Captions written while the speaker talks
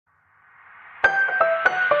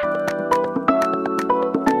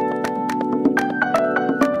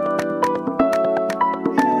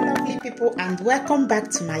people, and welcome back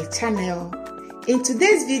to my channel. In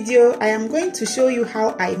today's video, I am going to show you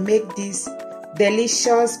how I make this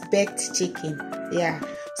delicious baked chicken.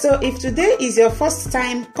 So if today is your first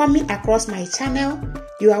time coming across my channel,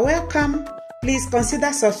 you are welcome. Please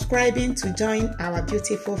consider subscribing to join our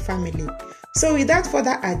beautiful family. So without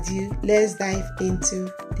further ado, let's dive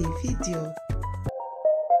into the video.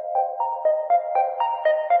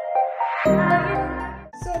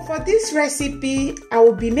 So for this recipe, I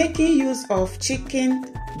will be making use of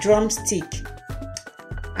chicken drumstick,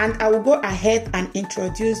 and I will go ahead and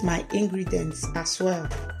introduce my ingredients as well.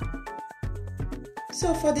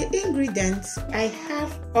 So for the ingredients, I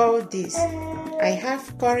have all this. I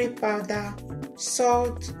have curry powder,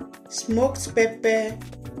 salt, smoked pepper,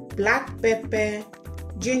 black pepper,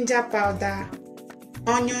 ginger powder,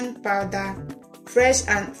 onion powder, fresh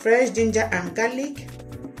ginger and garlic,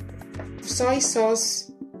 soy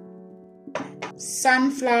sauce,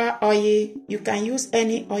 sunflower oil. You can use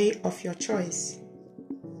any oil of your choice.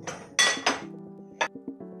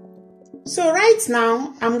 So right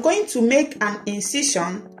now, I'm going to make an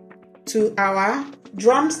incision to our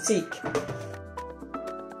drumstick.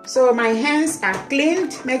 So my hands are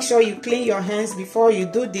cleaned. Make sure you clean your hands before you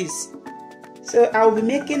do this. So I'll be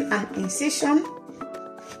making an incision.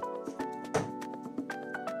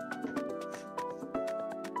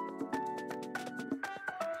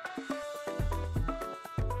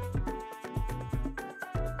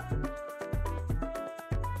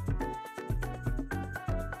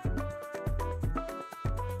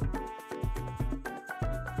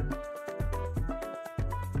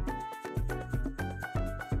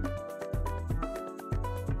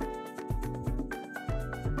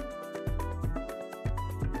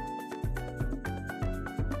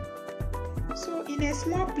 So in a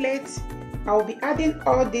small plate, I will be adding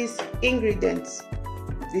all these ingredients,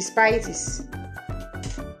 the spices.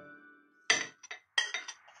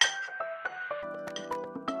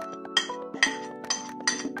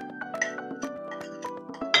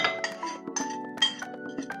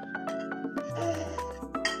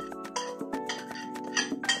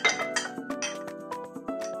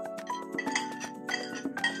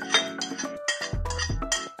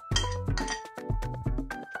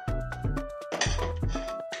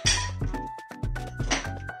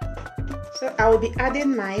 So I will be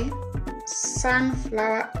adding my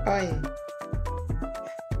sunflower oil.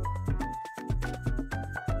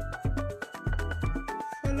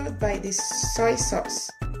 Followed by the soy sauce.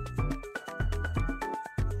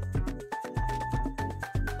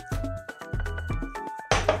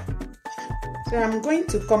 So I'm going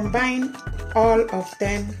to combine all of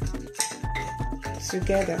them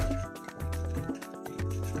together.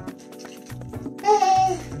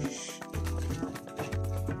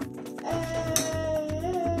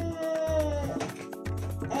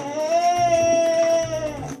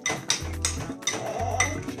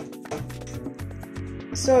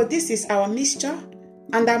 So this is our mixture,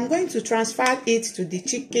 and I'm going to transfer it to the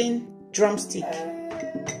chicken drumstick.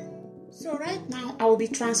 So right now I will be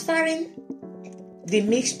transferring the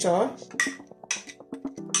mixture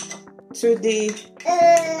to the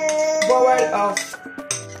bowl of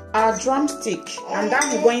our drumstick, and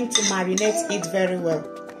I'm going to marinate it very well.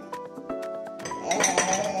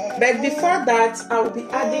 But before that, I will be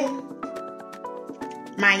adding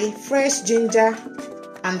my fresh ginger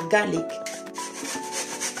and garlic.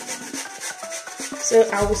 So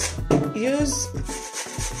I will use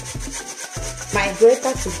my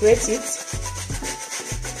grater to grate it.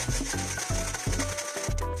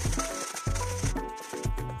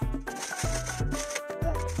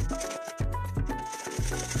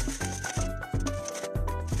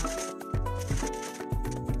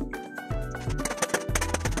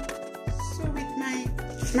 So with my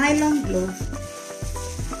nylon glove,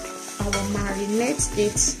 I will marinate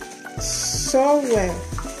it so well,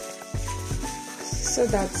 so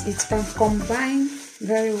that it can combine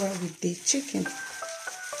very well with the chicken.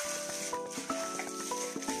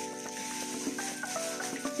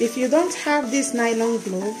 If you don't have this nylon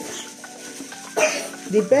glove,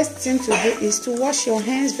 the best thing to do is to wash your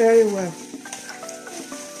hands very well,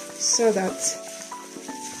 so that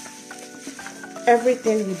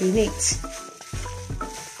everything will be neat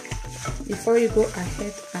before you go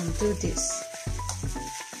ahead and do this.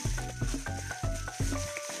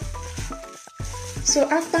 So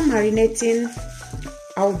after marinating,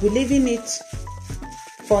 I will be leaving it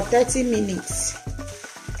for 30 minutes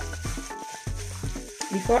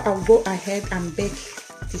before I will go ahead and bake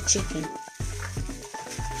the chicken.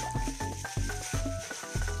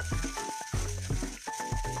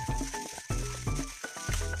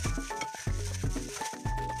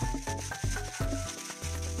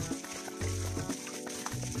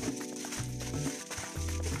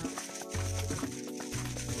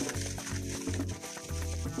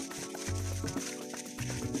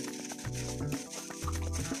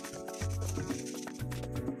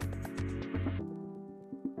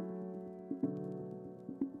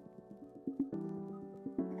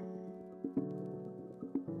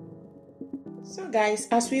 So guys,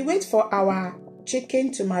 as we wait for our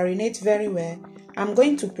chicken to marinate very well, I'm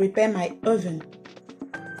going to prepare my oven.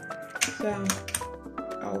 So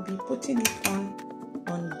I'll be putting it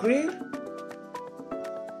on grill,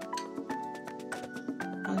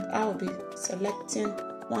 and I'll be selecting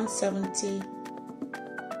 170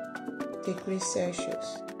 degrees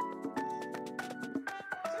Celsius.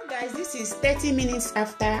 So guys, this is 30 minutes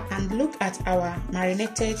after, and look at our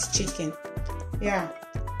marinated chicken. Yeah,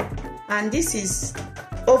 and this is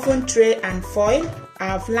oven tray and foil.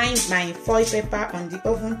 I've lined my foil paper on the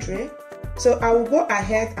oven tray. So I will go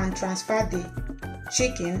ahead and transfer the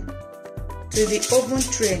chicken to the oven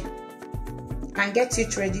tray and get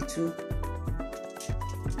it ready to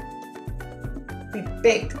be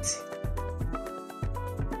baked.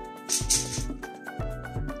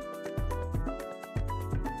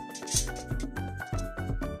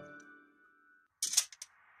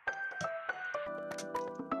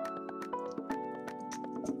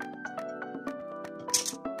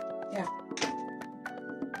 Yeah.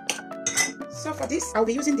 So for this, I'll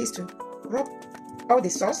be using this to rub all the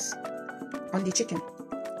sauce on the chicken.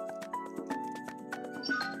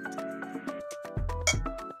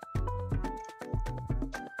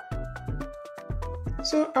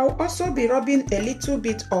 So I'll also be rubbing a little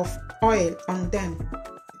bit of oil on them.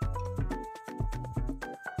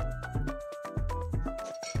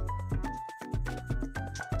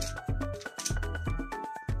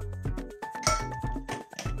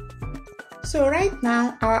 So right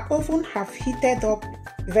now our oven have heated up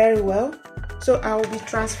very well. So I will be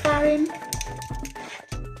transferring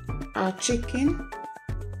our chicken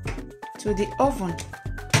to the oven,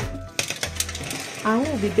 and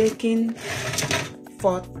we'll be baking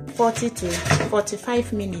for 40 to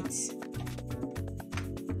 45 minutes.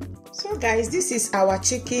 So guys, this is our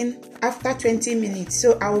chicken after 20 minutes.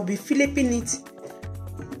 So I will be flipping it.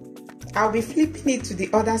 I'll be flipping it to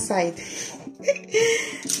the other side.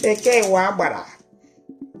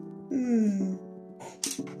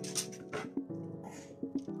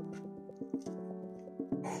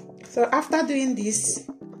 So after doing this,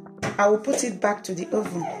 I will put it back to the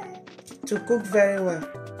oven to cook very well.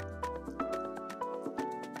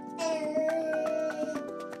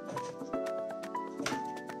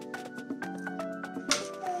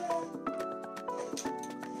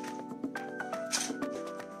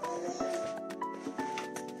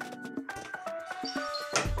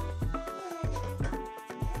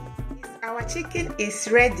 Our chicken is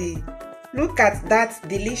ready. Look at that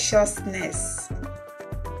deliciousness.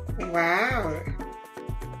 Wow.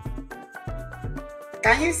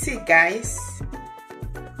 Can you see, guys?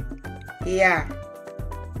 Yeah.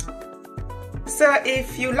 So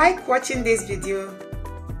if you like watching this video,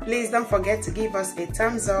 please don't forget to give us a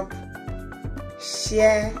thumbs up,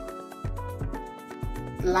 share,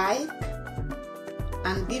 like,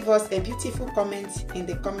 and give us a beautiful comment in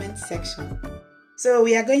the comment section. So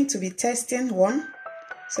we are going to be testing one.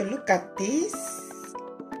 So look at this.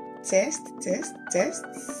 Test.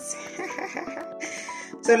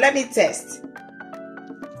 So let me test.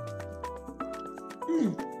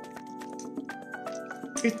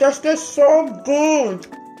 It tasted so good.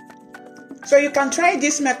 So you can try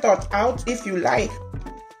this method out if you like.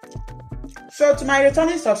 So to my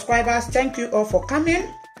returning subscribers, thank you all for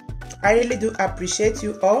coming. I really do appreciate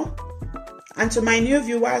you all. And to my new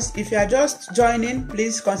viewers, if you are just joining,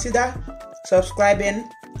 please consider subscribing.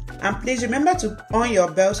 And please remember to on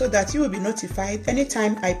your bell so that you will be notified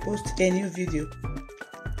anytime I post a new video.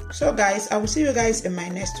 So guys, I will see you guys in my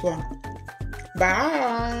next one.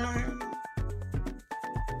 Bye.